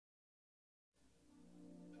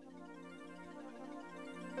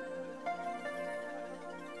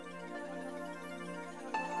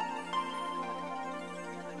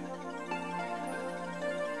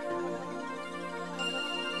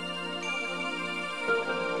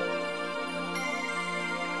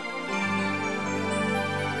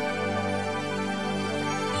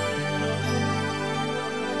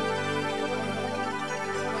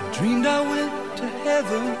dreamed I went to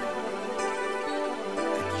heaven,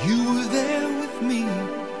 and you were there with me.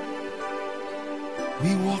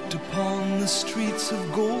 We walked upon the streets of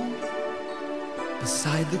gold,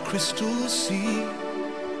 beside the crystal sea.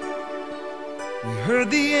 We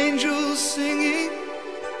heard the angels singing,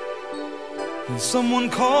 and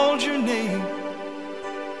someone called your name.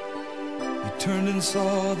 We turned and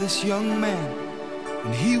saw this young man,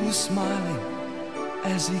 and he was smiling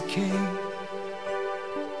as he came.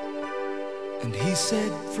 And he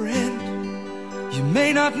said, "Friend, you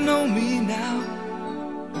may not know me now."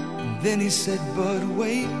 And then he said, "But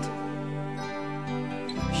wait,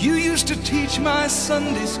 you used to teach my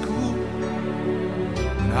Sunday school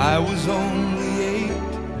when I was only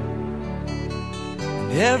 8.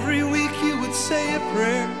 And every week you would say a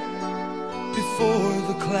prayer before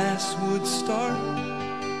the class would start.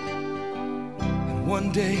 And one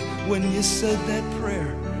day when you said that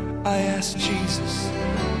prayer, I asked Jesus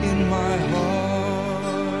in my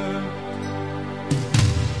heart.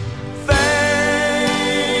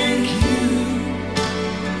 Thank you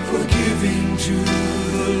for giving to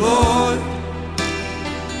the Lord.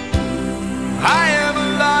 I have a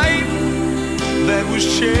life that was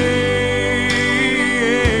changed.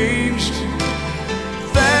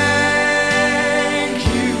 Thank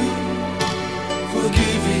you for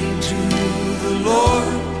giving to the Lord.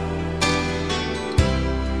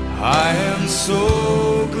 I am so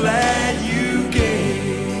glad you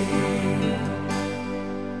gave.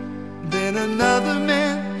 Then another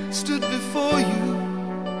man stood before you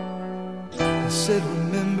and said,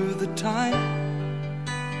 "Remember the time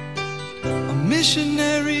a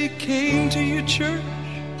missionary came to your church,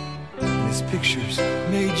 and his pictures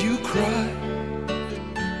made you cry.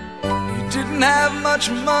 You didn't have much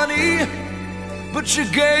money, but you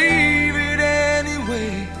gave it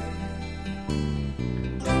anyway.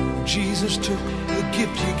 Jesus took the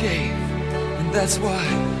gift you gave, and that's why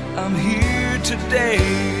I'm here today."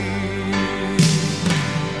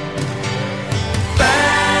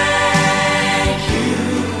 Thank you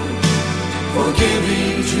for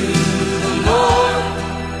giving to the Lord.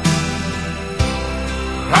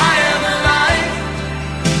 I have a life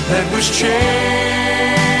that was changed.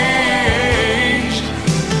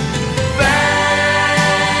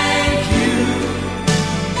 Thank you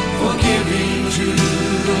for giving to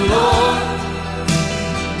the Lord.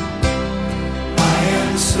 I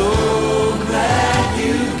am so glad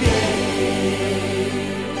you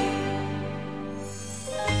gave.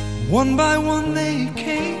 One by one they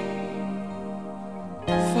came,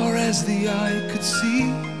 far as the eye could see,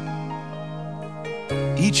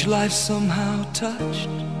 each life somehow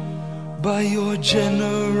touched by your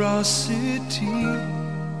generosity.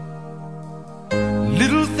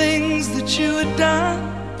 Little things that you had done,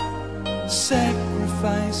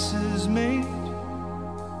 sacrifices made,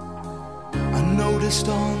 I noticed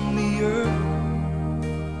on the earth,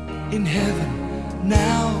 in heaven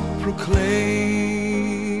now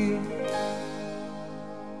proclaim.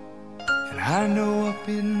 And I know up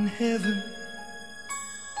in heaven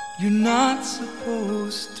you're not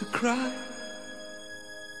supposed to cry,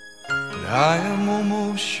 but I am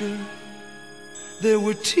almost sure there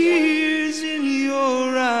were tears in your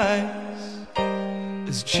eyes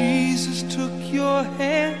as Jesus took your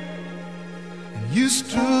hand and you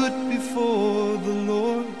stood before the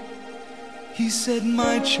Lord. He said,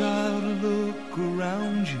 "My child, look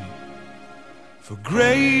around you, for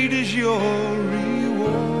great is your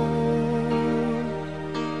reward."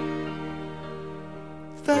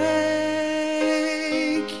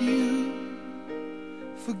 Thank you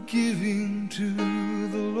for giving to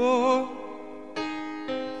the Lord.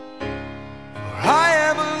 For I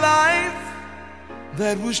have a life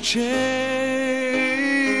that was changed.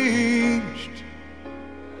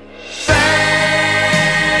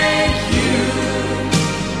 Thank you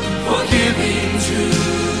for giving to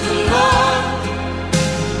the Lord.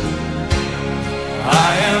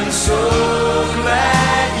 I am so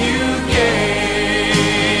glad you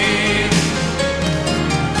gave.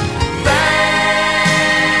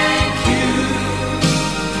 Thank you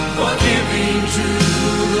for giving to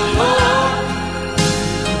the Lord.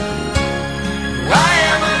 I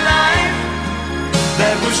am a life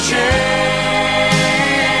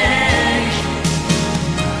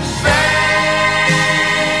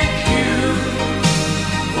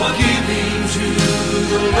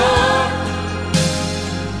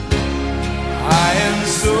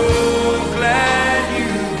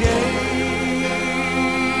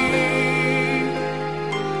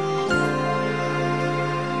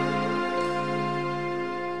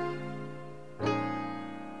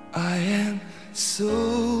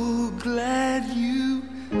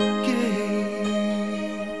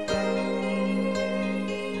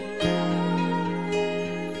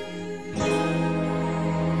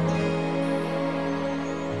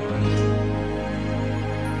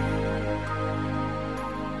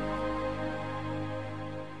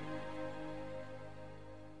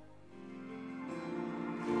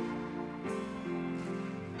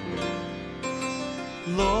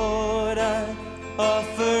Lord, I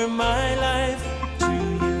offer my life to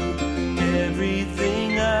you.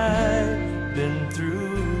 Everything I've been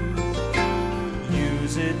through,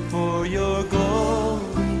 use it for your glory.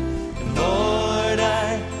 And Lord,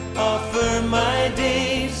 I offer my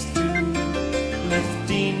days to you,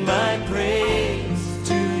 lifting my praise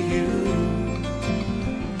to you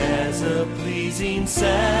as a pleasing sacrifice.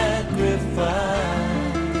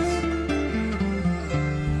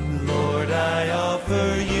 Lord, I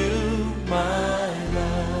offer you my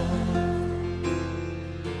love.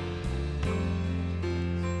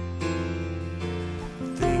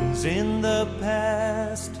 Things in the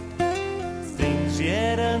past, things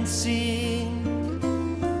yet unseen,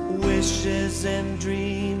 wishes and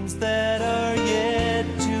dreams that are yet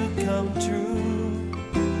to come true.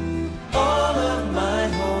 All of my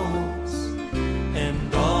hopes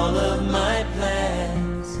and all of my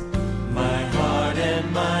plans, my heart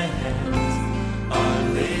and my hands are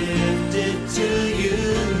lifted to you.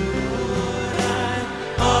 I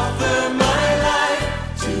offer my life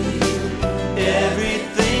to you.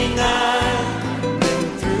 Everything I've been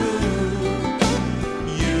through,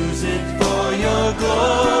 use it for your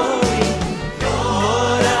glory.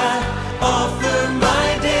 Lord, I offer my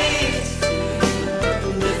days to you,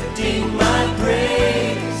 lifting my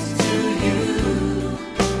praise to you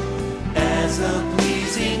as a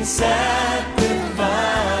pleasing sacrifice.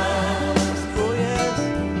 Oh yes,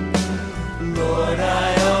 Lord,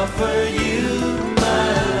 I offer you my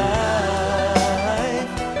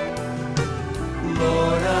life.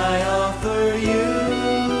 Lord, I offer you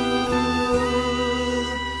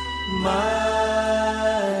my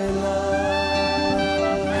love.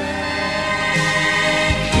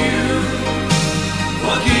 Thank you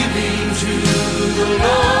for giving to the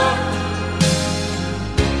Lord.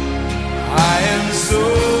 I am so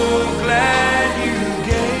glad you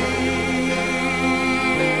gave.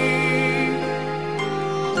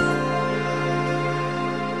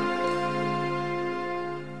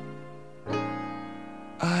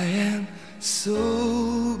 I am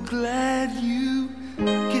so glad you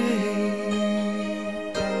gave.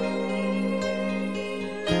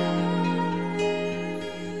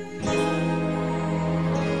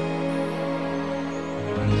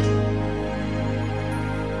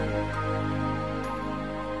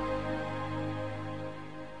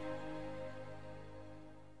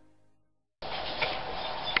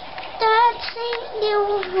 Dad, thank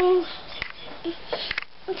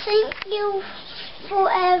you for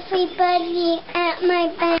everybody at my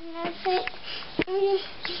benefit.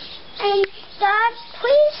 And God,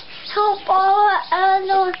 please help all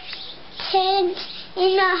other kids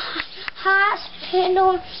in the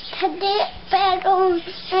hospital to get better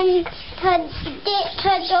and to get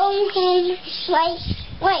to go home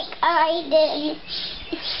like I did.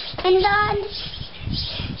 And God,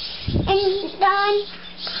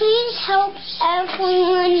 please help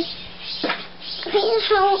everyone. Please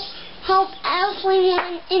help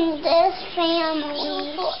everyone in this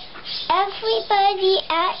family. Everybody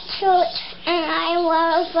at church, and I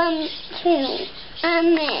love them too.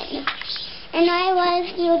 Amen. And I love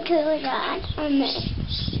you too, God.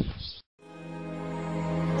 Amen.